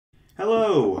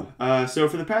Hello! So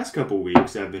for the past couple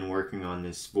weeks I've been working on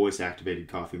this voice-activated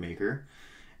coffee maker,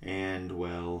 and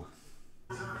well...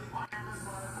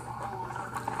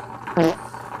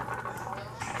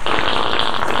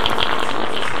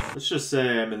 let's just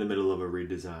say I'm in the middle of a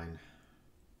redesign.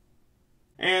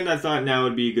 And I thought now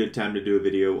would be a good time to do a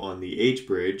video on the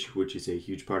H-bridge, which is a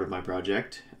huge part of my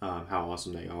project, how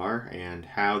awesome they are, and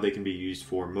how they can be used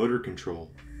for motor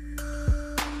control.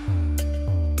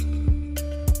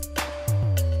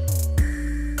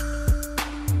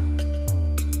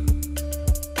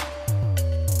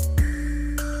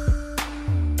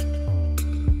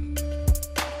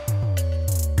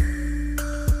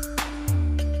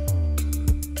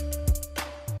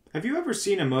 Have you ever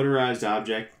seen a motorized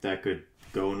object that could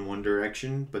go in one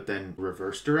direction, but then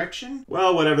reverse direction?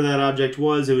 Well, whatever that object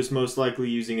was, it was most likely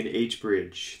using an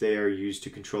H-bridge. They are used to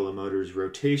control a motor's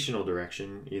rotational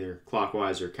direction, either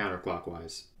clockwise or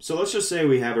counterclockwise. So let's just say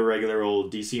we have a regular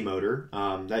old DC motor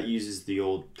that uses the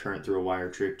old current through a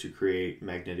wire trick to create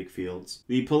magnetic fields.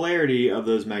 The polarity of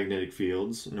those magnetic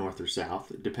fields, north or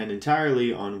south, depend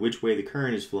entirely on which way the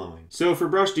current is flowing. So for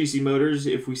brush DC motors,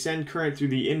 if we send current through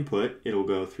the input, it'll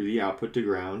go through the output to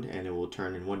ground and it will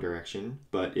turn in one direction.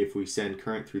 But if we send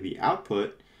current through the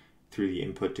output, through the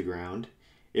input to ground,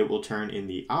 it will turn in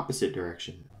the opposite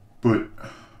direction. But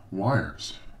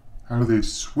wires, how do they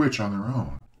switch on their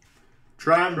own?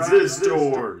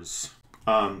 Transistors!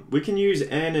 We can use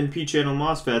N and P channel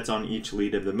MOSFETs on each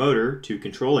lead of the motor to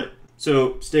control it.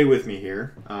 So stay with me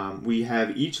here. We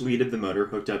have each lead of the motor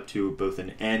hooked up to both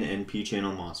an N and P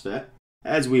channel MOSFET.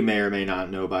 As we may or may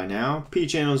not know by now, P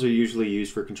channels are usually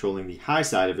used for controlling the high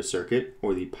side of a circuit,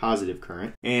 or the positive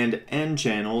current, and N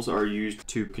channels are used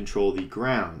to control the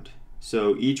ground.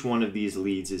 So each one of these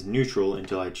leads is neutral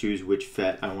until I choose which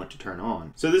FET I want to turn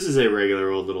on. So this is a regular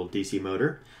old little DC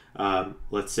motor.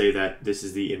 Let's say that this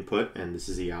is the input and this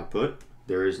is the output.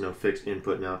 There is no fixed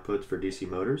input and outputs for DC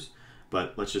motors,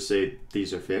 but let's just say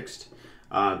these are fixed.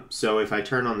 So if I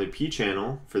turn on the P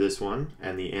channel for this one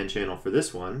and the N channel for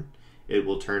this one, it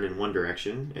will turn in one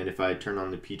direction, and if I turn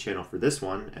on the P channel for this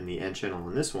one and the N channel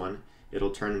on this one, it'll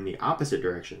turn in the opposite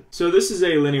direction. So this is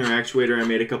a linear actuator I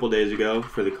made a couple days ago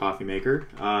for the coffee maker.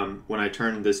 When I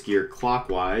turn this gear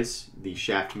clockwise, the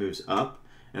shaft moves up,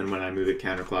 and when I move it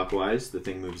counterclockwise, the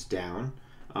thing moves down.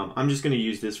 I'm just going to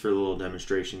use this for a little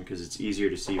demonstration because it's easier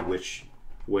to see which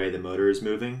way the motor is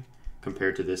moving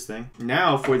compared to this thing.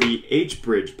 Now for the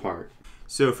H-bridge part.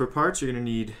 So for parts, you're going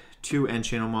to need 2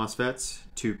 N-channel MOSFETs,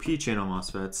 2 P-channel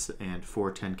MOSFETs, and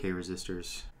 4 10K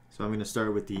resistors. So I'm going to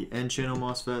start with the N-channel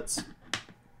MOSFETs.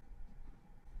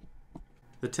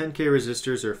 The 10K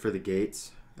resistors are for the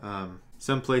gates.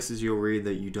 Some places you'll read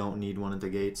that you don't need one at the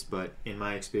gates, but in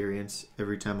my experience,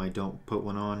 every time I don't put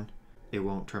one on, it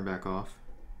won't turn back off.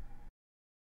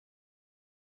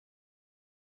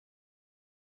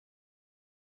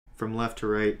 From left to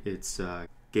right, it's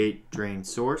gate, drain,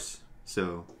 source.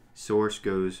 So source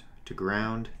goes to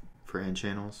ground for N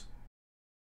channels.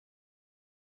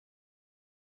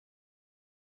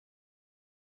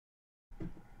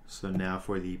 So now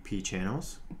for the P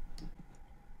channels.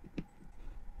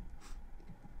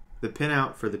 The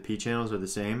pinout for the P channels are the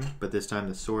same, but this time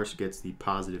the source gets the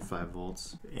positive 5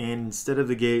 volts. And instead of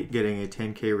the gate getting a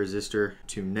 10K resistor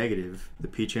to negative, the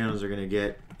P channels are going to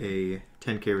get a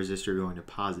 10K resistor going to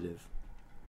positive.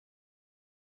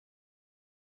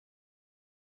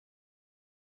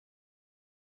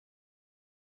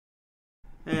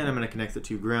 And I'm going to connect the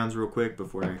 2 grounds real quick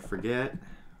before I forget.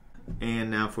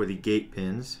 And now for the gate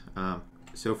pins.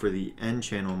 So for the N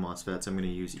channel MOSFETs, I'm going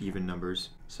to use even numbers.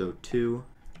 So 2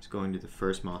 is going to the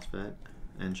first MOSFET,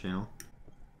 N channel.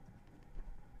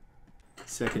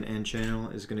 Second N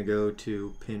channel is going to go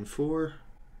to pin 4.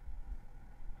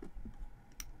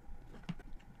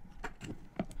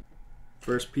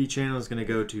 First P channel is going to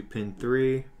go to pin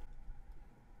 3.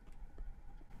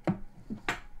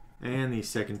 And the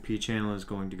second P channel is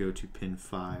going to go to pin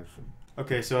 5.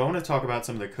 Okay, so I want to talk about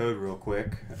some of the code real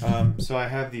quick. So I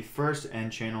have the first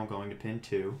N channel going to pin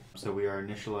 2. So we are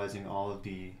initializing all of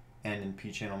the N and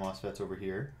P channel MOSFETs over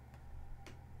here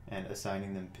and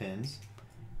assigning them pins.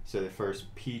 So the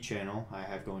first P channel I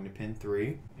have going to pin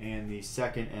 3, and the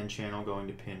second N channel going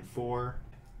to pin 4.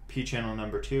 P channel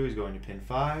number 2 is going to pin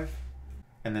 5.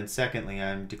 And then secondly,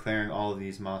 I'm declaring all of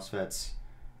these MOSFETs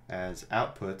as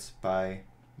outputs by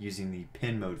using the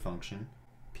pinMode function,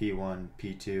 P1,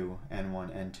 P2,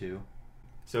 N1, N2.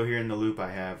 So here in the loop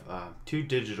I have 2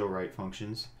 digitalWrite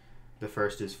functions. The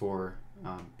first is for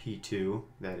P2,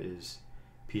 that is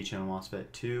P channel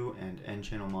MOSFET 2 and N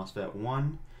channel MOSFET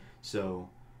 1. So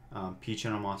P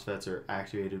channel MOSFETs are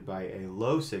activated by a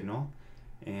low signal,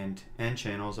 and N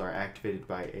channels are activated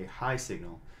by a high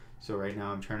signal. So right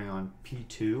now I'm turning on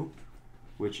P2,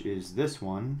 which is this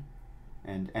one,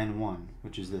 and N1,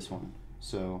 which is this one.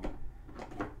 So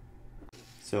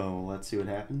let's see what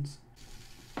happens.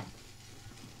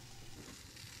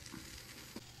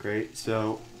 Great,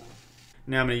 so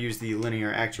now I'm going to use the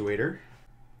linear actuator.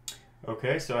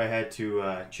 Okay, so I had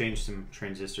to change some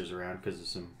transistors around because of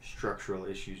some structural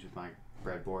issues with my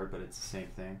breadboard, but it's the same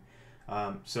thing.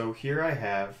 So here I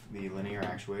have the linear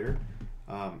actuator.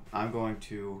 I'm going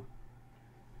to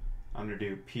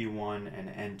do P1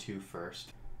 and N2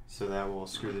 first. So that will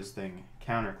screw this thing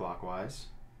counterclockwise.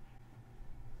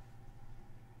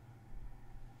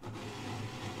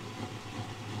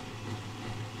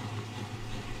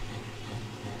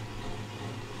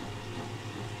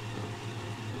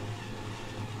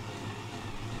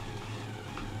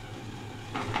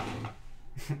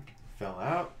 Fell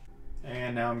out.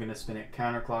 And now I'm going to spin it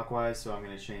counterclockwise, so I'm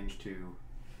going to change to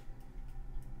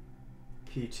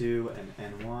P2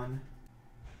 and N1.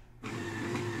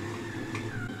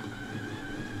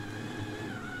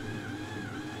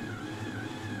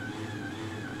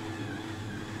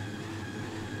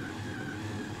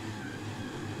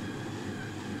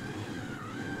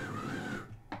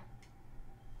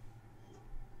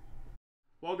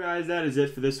 Well guys, that is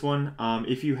it for this one.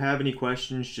 If you have any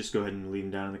questions, just go ahead and leave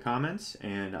them down in the comments,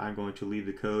 and I'm going to leave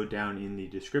the code down in the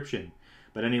description.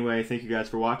 But anyway, thank you guys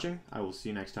for watching. I will see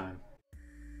you next time.